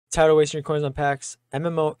Tired of wasting your coins on packs?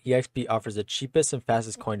 MMOEXP offers the cheapest and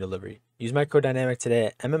fastest coin delivery. Use my code DYNAMIC today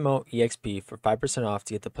at MMOEXP for 5% off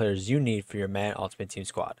to get the players you need for your Madden Ultimate Team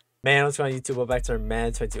squad. Man, what's going on YouTube? Welcome back to our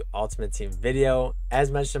Madden 22 Ultimate Team video.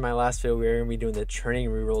 As mentioned in my last video, we're going to be doing the training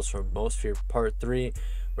rerolls for Most Feared Part 3.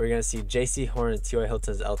 We're going to see Jaycee, Horn, and T.Y.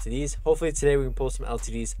 Hilton's LTDs. Hopefully today we can pull some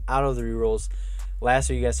LTDs out of the rerolls. Last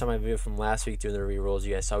week, you guys saw my video from last week doing the rerolls.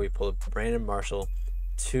 You guys saw we pulled Brandon Marshall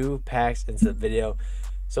 2 packs into the video.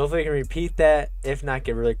 So hopefully we can repeat that, if not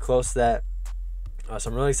get really close to that. So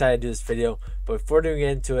I'm really excited to do this video. But before doing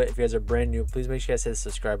into it, if you guys are brand new, please make sure you guys hit the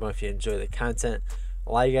subscribe button if you enjoy the content. A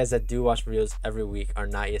lot of you guys that do watch videos every week are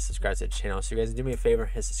not yet subscribed to the channel. So you guys do me a favor,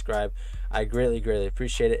 hit subscribe. I greatly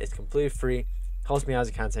appreciate it. It's completely free. Helps me out as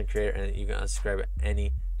a content creator, and you can unsubscribe at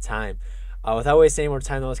any time. Without wasting any more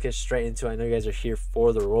time, let's get straight into it. I know you guys are here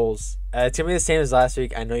for the rolls. It's going to be the same as last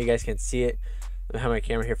week. I know you guys can see it. I have my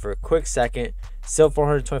camera here for a quick second. Still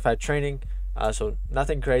 425 training, so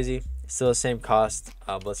nothing crazy. Still the same cost.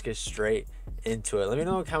 But let's get straight into it. Let me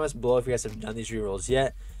know in the comments below if you guys have done these rerolls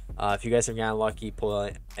yet. If you guys have gotten lucky, pull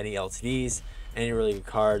out any LTDs, any really good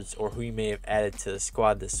cards, or who you may have added to the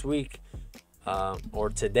squad this week, or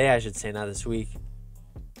today, I should say, not this week.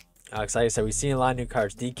 Like I said, we've seen a lot of new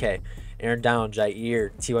cards: DK, Aaron Donald,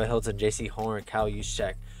 Jaire, T.Y. Hilton, J.C. Horn,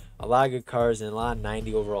 juszczyk. A lot of good cards and a lot of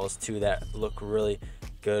 90 overalls too that look really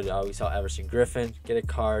good. We saw Everson Griffin get a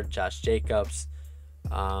card, Josh Jacobs.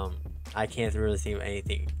 I can't really think of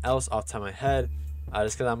anything else off the top of my head,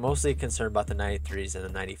 just because I'm mostly concerned about the 93s and the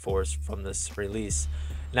 94s from this release.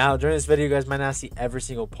 Now, during this video, you guys might not see every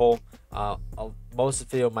single pull. Most of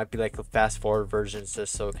the video might be like a fast forward version,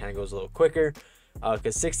 just so it kind of goes a little quicker.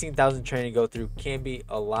 Because 16,000 training to go through can be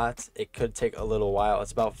a lot. It could take a little while.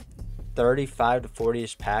 It's about 35 to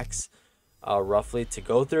 40-ish packs roughly to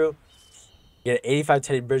go through. You get 85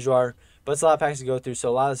 Teddy Bridgewater, but it's a lot of packs to go through, so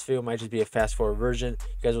a lot of this video might just be a fast forward version.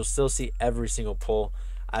 You guys will still see every single pull.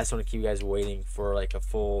 I just want to keep you guys waiting for like a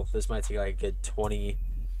full, this might take like a good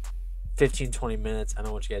 15-20 minutes. I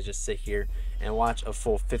don't want you guys just sit here and watch a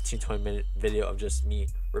full 15-20 minute video of just me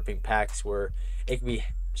ripping packs, where it can be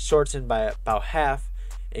shortened by about half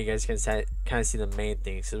and you guys can kind of see the main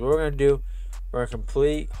things. So what we're going to do, we're going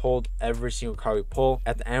to hold every single card we pull.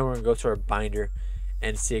 At the end, we're going to go to our binder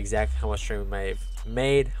and see exactly how much trade we might have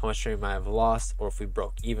made, how much trade we might have lost, or if we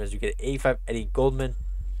broke even. As we get 85 Eddie Goldman.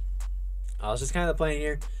 It's just kind of the plan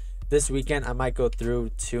here. This weekend, I might go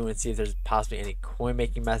through too and see if there's possibly any coin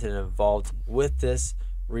making method involved with this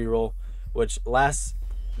reroll, which the last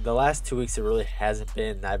 2 weeks it really hasn't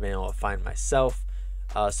been. I've been able to find myself.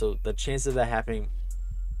 So the chances of that happening,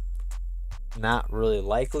 not really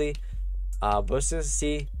likely. But let's just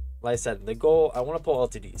see. Like I said, the goal, I want to pull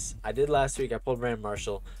LTDs. I did last week. I pulled Brandon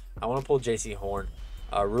Marshall. I want to pull J.C. Horn.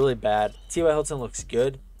 Really bad. T.Y. Hilton looks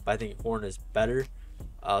good, but I think Horn is better.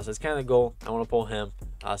 So it's kind of the goal. I want to pull him.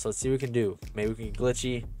 So let's see what we can do. Maybe we can get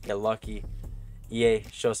glitchy, get lucky. EA,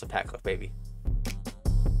 show us a pack luck, baby.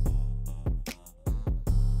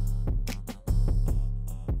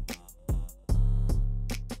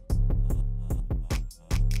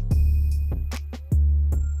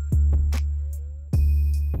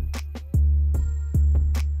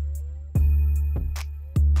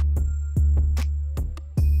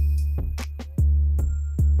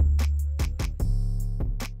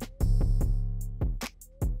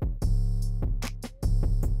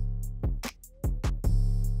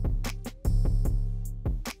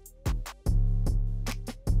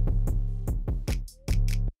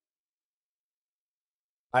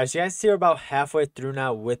 Alright, so you guys see we're about halfway through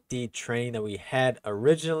now with the training that we had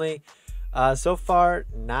originally. So far,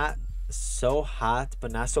 not so hot,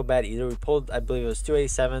 but not so bad either. We pulled, I believe it was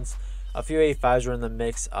 287s. A few 85s were in the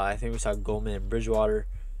mix. I think we saw Goldman and Bridgewater.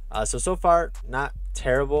 So far, not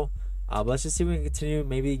terrible. But let's just see if we can continue.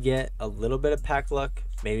 Maybe get a little bit of pack luck.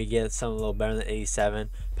 Maybe get something a little better than 87.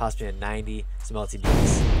 Possibly a 90. Some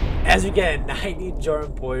LTDs. As we get a 90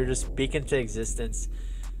 Jordan Poyer just speaking to existence.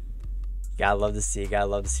 Gotta love to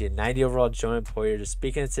see a 90 overall Jordan Poyer just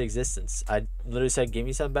speaking into existence. I literally said, give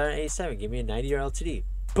me something better than 87. Give me a 90 or LTD.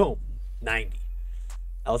 Boom. 90.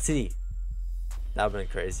 LTD. That would have been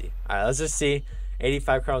crazy. Alright, let's just see.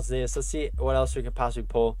 85 cards today. So let's see what else we can possibly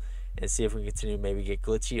pull and see if we can continue to maybe get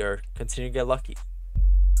glitchy or continue to get lucky.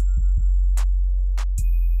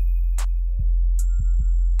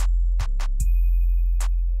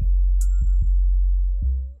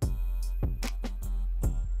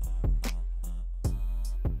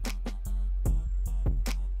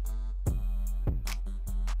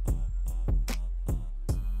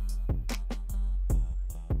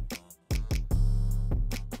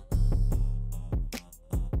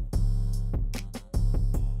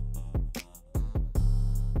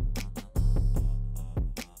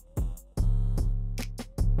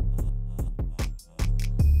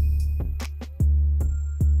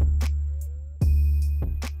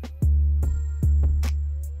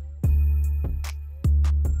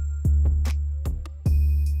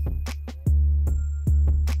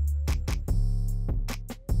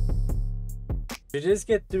 To just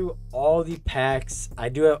get through all the packs, I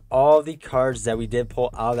do have all the cards that we did pull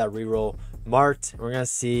out of that reroll marked. We're gonna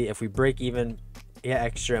see if we break even, get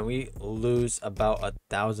extra, and we lose about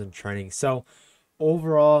 1,000 training. So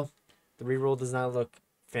overall, the reroll does not look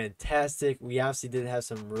fantastic. We obviously did have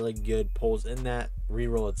some really good pulls in that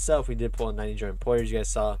reroll itself. We did pull a 90 Jordan Poyers. You guys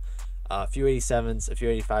saw a few 87s, a few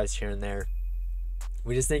 85s here and there.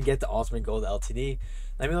 We just didn't get the ultimate gold LTD.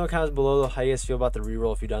 Let me know in the comments below how you guys feel about the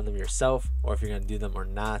reroll, if you've done them yourself or if you're going to do them or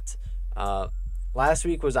not. Last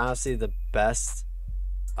week was honestly the best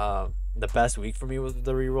week for me with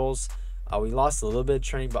the rerolls. We lost a little bit of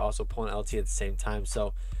training, but also pulling LT at the same time.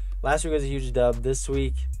 So last week was a huge dub. This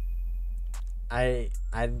week, I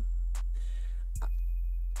mean,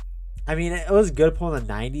 it was good pulling a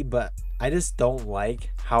 90, but I just don't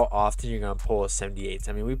like how often you're going to pull a 78.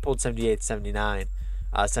 I mean, we pulled 78, 79,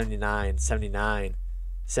 79, 79,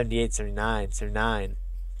 78, 79, 79,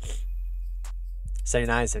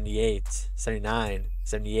 79, 78, 79,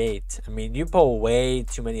 78. I mean, you pull way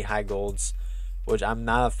too many high golds, which I'm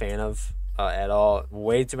not a fan of at all.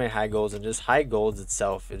 Way too many high golds, and just high golds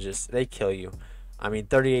itself, they kill you. I mean,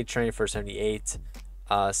 38 training for 78,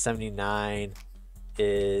 79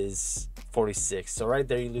 is 46. So right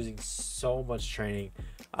there, you're losing so much training.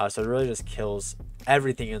 So it really just kills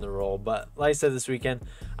everything in the roll. But like I said, this weekend,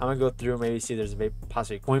 I'm going to go through, maybe see if there's a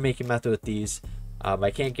possibly coin making method with these. But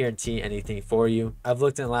I can't guarantee anything for you. I've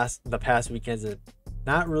looked in the past weekends, and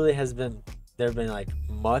not really there been like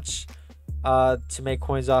much to make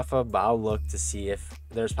coins off of, but I'll look to see if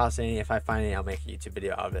there's possibly any. If I find any, I'll make a YouTube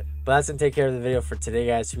video of it. But that's gonna take care of the video for today,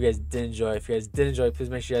 guys. If you guys did enjoy, please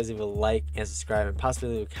make sure you guys leave a like and subscribe, and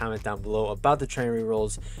possibly leave a comment down below about the training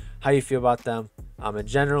rerolls, how you feel about them in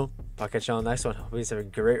general. I'll catch y'all on the next one. Hope you guys have a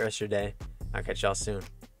great rest of your day. I'll catch y'all soon.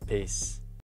 Peace.